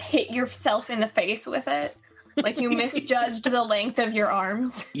just hit yourself in the face with it. Like you misjudged the length of your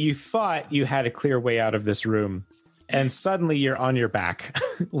arms. You thought you had a clear way out of this room, and suddenly you're on your back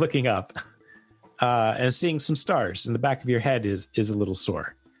looking up and seeing some stars, and the back of your head is a little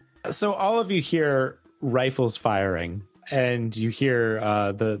sore. So all of you hear rifles firing, and you hear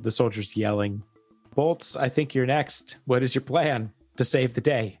the soldiers yelling. Bolts, I think you're next. What is your plan to save the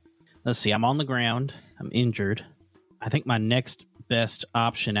day? Let's see. I'm on the ground. I'm injured. I think my next best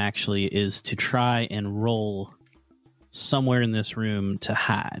option actually is to try and roll somewhere in this room to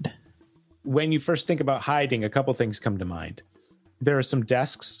hide. When you first think about hiding, a couple things come to mind. There are some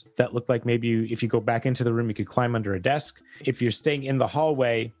desks that look like maybe if you go back into the room, you could climb under a desk. If you're staying in the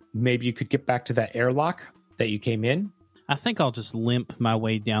hallway, maybe you could get back to that airlock that you came in. I think I'll just limp my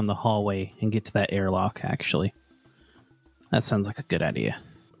way down the hallway and get to that airlock, actually. That sounds like a good idea.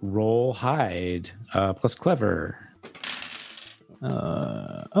 Roll hide, plus clever.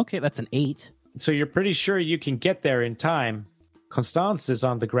 Okay, that's an 8. So you're pretty sure you can get there in time. Constance is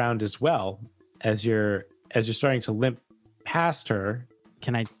on the ground as well as you're starting to limp past her.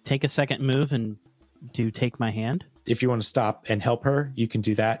 Can I take a second move and take my hand? If you want to stop and help her, you can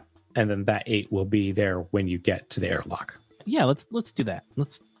do that. And then that 8 will be there when you get to the airlock. Yeah, let's do that.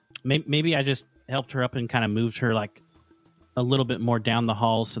 Maybe I just helped her up and kind of moved her like a little bit more down the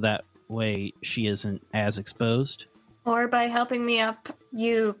hall so that way she isn't as exposed. Or by helping me up,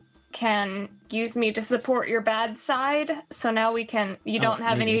 you can use me to support your bad side. So now you don't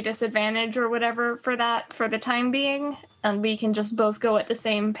have any disadvantage or whatever for that for the time being. And we can just both go at the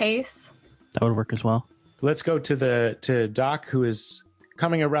same pace. That would work as well. Let's go to Doc, who is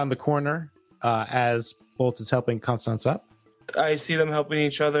coming around the corner as Bolt is helping Constance up. I see them helping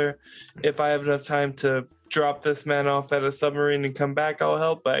each other. If I have enough time to drop this man off at a submarine and come back, I'll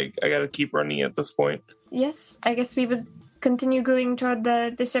help. I got to keep running at this point. Yes, I guess we would continue going toward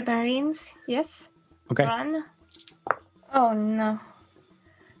the submarines. Yes. Okay. Run. Oh no.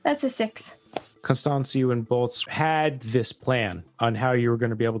 That's a 6. Constance, you and Bolts had this plan on how you were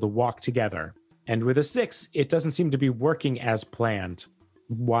going to be able to walk together. And with a 6, it doesn't seem to be working as planned.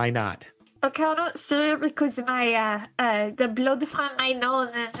 Why not? I cannot see because my the blood from my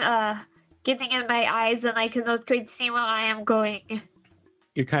nose is getting in my eyes and I cannot quite see where I am going.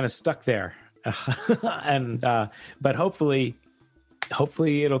 You're kind of stuck there. And but hopefully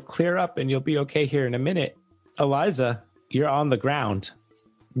it'll clear up and you'll be okay here in a minute. Eliza, you're on the ground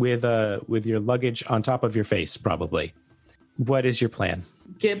with your luggage on top of your face, probably. What is your plan?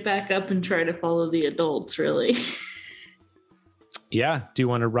 Get back up and try to follow the adults, really. Yeah. Do you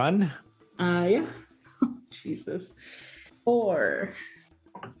want to run? Yeah. Jesus. 4.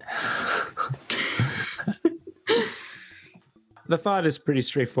 The thought is pretty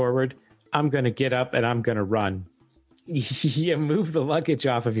straightforward. I'm going to get up and I'm going to run. You move the luggage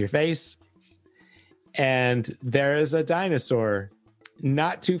off of your face, and there is a dinosaur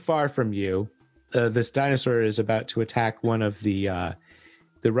not too far from you. This dinosaur is about to attack one of the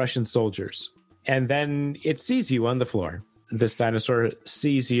Russian soldiers, and then it sees you on the floor. This dinosaur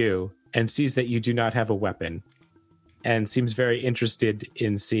sees you and sees that you do not have a weapon, and seems very interested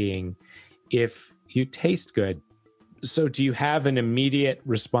in seeing if you taste good. So do you have an immediate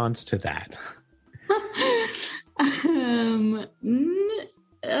response to that?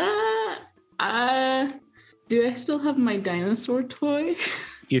 Do I still have my dinosaur toy?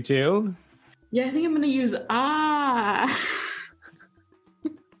 You do? Yeah, I think I'm gonna use I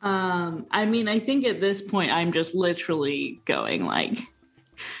mean, I think at this point I'm just literally going like,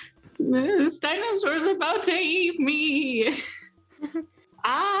 this dinosaur's about to eat me.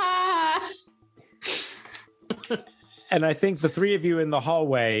 And I think the three of you in the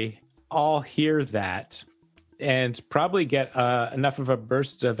hallway all hear that and probably get enough of a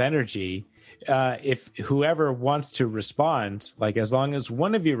burst of energy. If whoever wants to respond, like as long as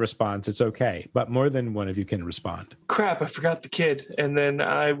one of you responds, it's okay. But more than one of you can respond. Crap, I forgot the kid. And then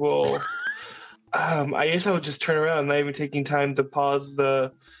I will... I guess I would just turn around, not even taking time to pause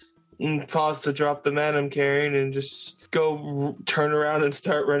to drop the man I'm carrying and just go turn around and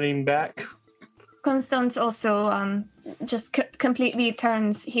start running back. Constance also just completely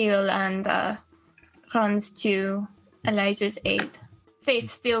turns heel and runs to Eliza's aid.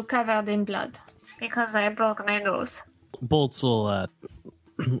 Face still covered in blood because I broke my nose. Bolts will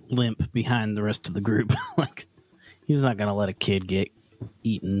limp behind the rest of the group. Like, he's not going to let a kid get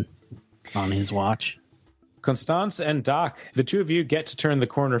eaten on his watch. Constance and Doc, the two of you get to turn the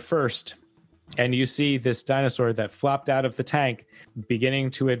corner first, and you see this dinosaur that flopped out of the tank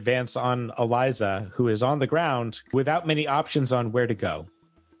beginning to advance on Eliza, who is on the ground without many options on where to go.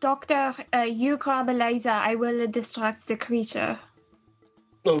 Doctor, you grab Eliza. I will distract the creature.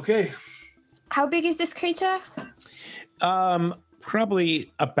 Okay. How big is this creature?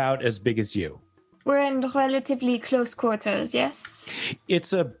 Probably about as big as you. We're in relatively close quarters, yes?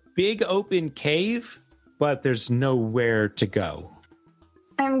 It's a big open cave, but there's nowhere to go.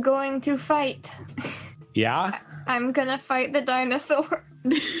 I'm going to fight. Yeah? I'm gonna fight the dinosaur.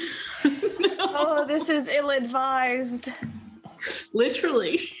 No. Oh, this is ill-advised.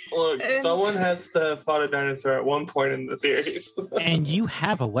 Literally. Look, someone has to fight a dinosaur at one point in the series. And you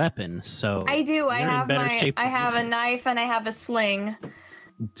have a weapon, so I do. I you're in have better shape I than have he a is. knife and I have a sling.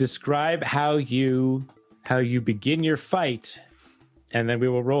 Describe how you begin your fight, and then we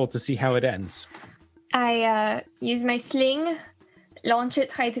will roll to see how it ends. I use my sling, launch it,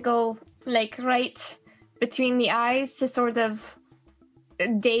 try to go like right between the eyes to sort of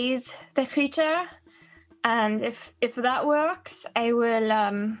daze the creature. And if that works, I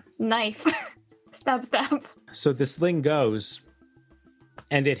will knife. Stab. So the sling goes,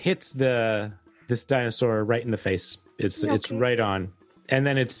 and it hits this dinosaur right in the face. It's right on, and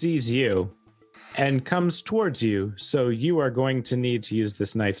then it sees you, and comes towards you. So you are going to need to use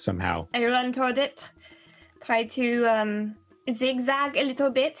this knife somehow. I run toward it, try to zigzag a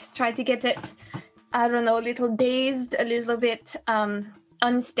little bit, try to get it, I don't know, a little dazed, a little bit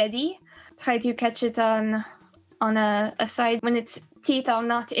unsteady. Try to catch it on a side when its teeth are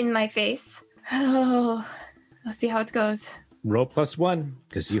not in my face. Oh, I'll see how it goes. Roll +1,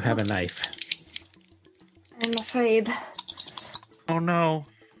 because you have a knife. I'm afraid. Oh no.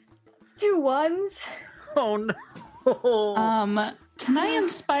 2 1s. Oh no. Can I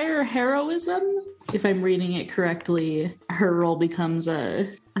inspire heroism? If I'm reading it correctly, her roll becomes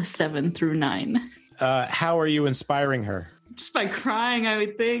a 7 through 9. How are you inspiring her? Just by crying, I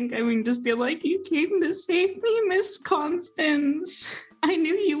would think. I mean, just be like, you came to save me, Miss Constance. I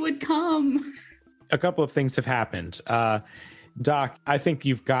knew you would come. A couple of things have happened. Doc, I think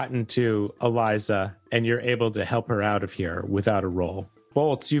you've gotten to Eliza, and you're able to help her out of here without a roll.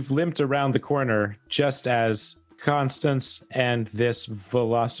 Bolts, you've limped around the corner just as Constance and this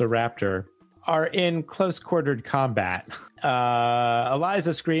velociraptor are in close-quartered combat.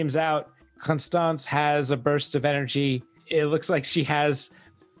 Eliza screams out. Constance has a burst of energy. It looks like she has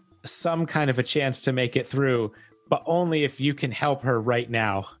some kind of a chance to make it through, but only if you can help her right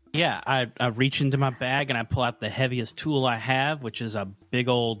now. Yeah, I reach into my bag and I pull out the heaviest tool I have, which is a big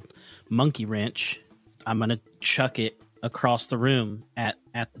old monkey wrench. I'm going to chuck it across the room at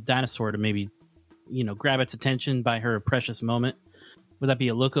the dinosaur to maybe, grab its attention by her precious moment. Would that be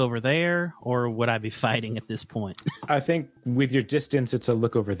a look over there, or would I be fighting at this point? I think with your distance, it's a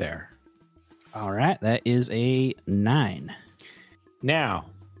look over there. All right, that is a 9. Now,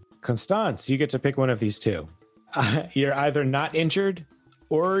 Constance, you get to pick one of these two. You're either not injured,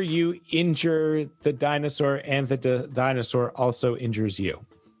 or you injure the dinosaur, and the dinosaur also injures you.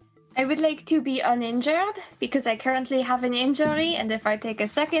 I would like to be uninjured because I currently have an injury, and if I take a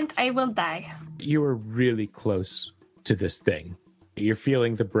second, I will die. You are really close to this thing. You're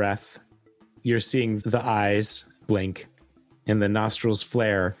feeling the breath. You're seeing the eyes blink and the nostrils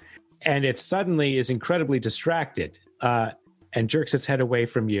flare. And it suddenly is incredibly distracted and jerks its head away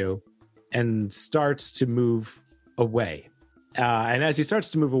from you and starts to move away. And as he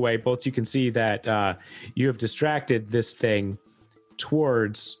starts to move away, Bolts, you can see that you have distracted this thing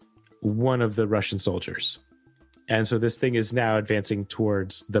towards one of the Russian soldiers. And so this thing is now advancing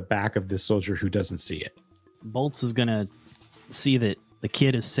towards the back of this soldier who doesn't see it. Bolts is going to see that the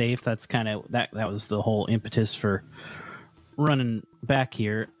kid is safe. That's kind of that was the whole impetus for running back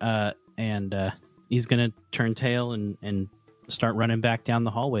here. And he's going to turn tail and start running back down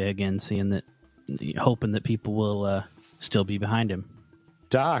the hallway again, hoping that people will still be behind him.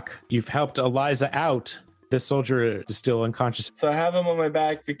 Doc, you've helped Eliza out. This soldier is still unconscious. So I have him on my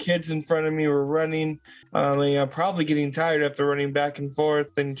back. The kids in front of me were running. I'm probably getting tired after running back and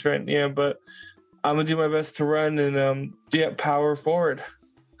forth and trying, but I'm going to do my best to run and power forward.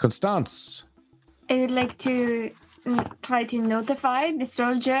 Constance. I would like to try to notify the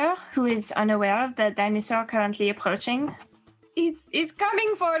soldier who is unaware of the dinosaur currently approaching. It's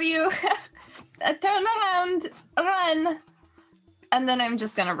coming for you. Turn around, run. And then I'm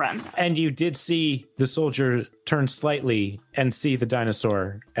just going to run. And you did see the soldier turn slightly and see the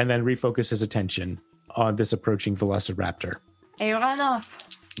dinosaur and then refocus his attention on this approaching velociraptor. I run off.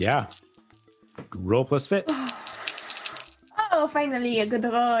 Yeah. Roll plus fit. Oh, finally, a good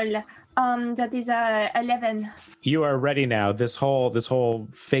roll. That is 11. You are ready now. This whole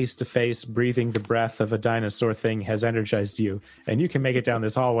face-to-face breathing the breath of a dinosaur thing has energized you, and you can make it down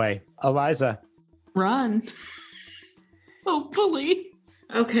this hallway. Eliza. Run. Hopefully.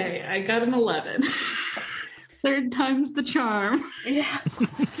 Okay, I got an 11. Third time's the charm. Yeah.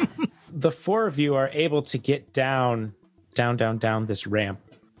 The four of you are able to get down this ramp.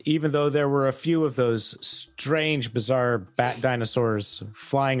 Even though there were a few of those strange, bizarre bat dinosaurs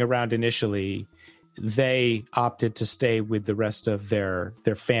flying around initially, they opted to stay with the rest of their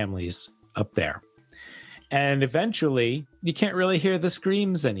families up there. And eventually, you can't really hear the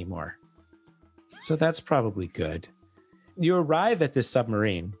screams anymore. So that's probably good. You arrive at this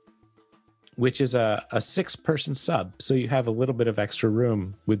submarine, which is a 6-person sub, so you have a little bit of extra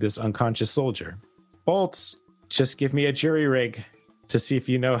room with this unconscious soldier. Bolts, just give me a jury rig to see if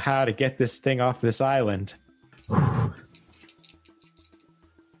you know how to get this thing off this island.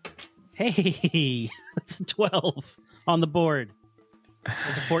 Hey, that's a 12 on the board.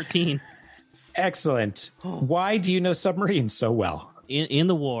 That's a 14. Excellent. Why do you know submarines so well? In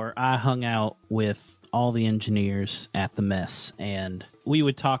the war, I hung out with all the engineers at the mess, and we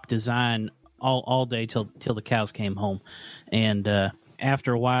would talk design all day till the cows came home. And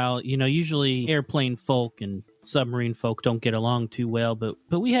after a while, usually airplane folk and submarine folk don't get along too well, but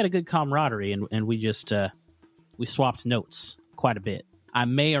we had a good camaraderie, and we just we swapped notes quite a bit. I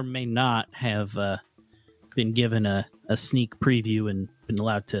may or may not have been given a sneak preview and been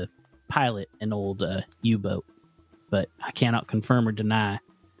allowed to pilot an old U-boat, but I cannot confirm or deny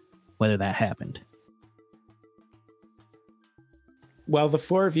whether that happened. Well, the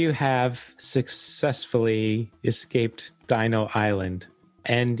four of you have successfully escaped Dino Island,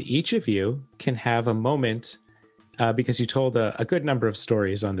 and each of you can have a moment, because you told a good number of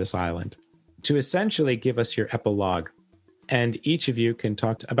stories on this island, to essentially give us your epilogue. And each of you can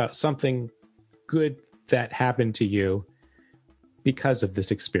talk about something good that happened to you because of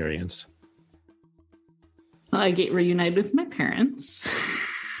this experience. I get reunited with my parents.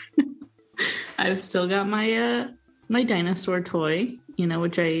 I've still got my my dinosaur toy,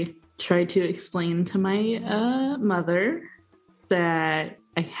 which I tried to explain to my mother that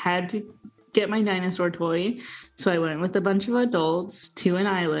I had to get my dinosaur toy. So I went with a bunch of adults to an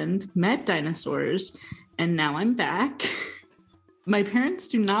island, met dinosaurs, and now I'm back. My parents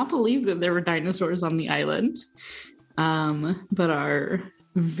do not believe that there were dinosaurs on the island, but are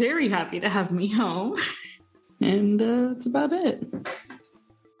very happy to have me home. And that's about it.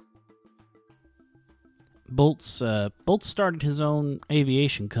 Boltz started his own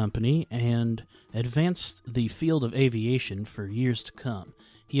aviation company and advanced the field of aviation for years to come.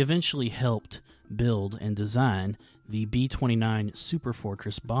 He eventually helped build and design the B-29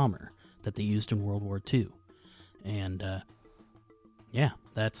 Superfortress bomber that they used in World War II. And, yeah,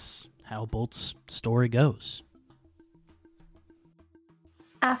 that's how Bolt's story goes.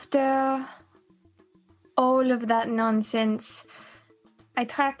 After all of that nonsense, I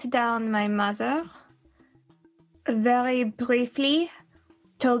tracked down my mother. Very briefly,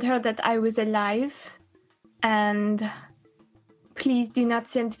 told her that I was alive, and please do not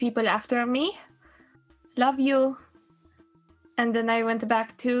send people after me. Love you. And then I went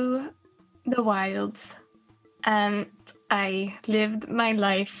back to the wilds, and I lived my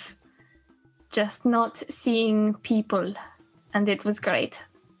life just not seeing people, and it was great.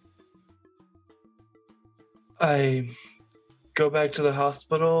 I go back to the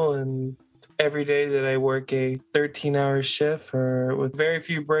hospital, and every day that I work a 13-hour shift or with very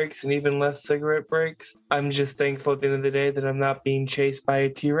few breaks and even less cigarette breaks, I'm just thankful at the end of the day that I'm not being chased by a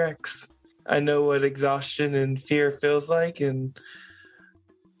T-Rex. I know what exhaustion and fear feels like, and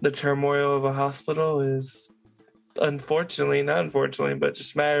the turmoil of a hospital is not unfortunately, but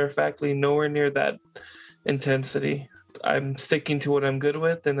just matter-of-factly nowhere near that intensity. I'm sticking to what I'm good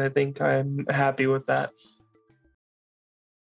with, and I think I'm happy with that.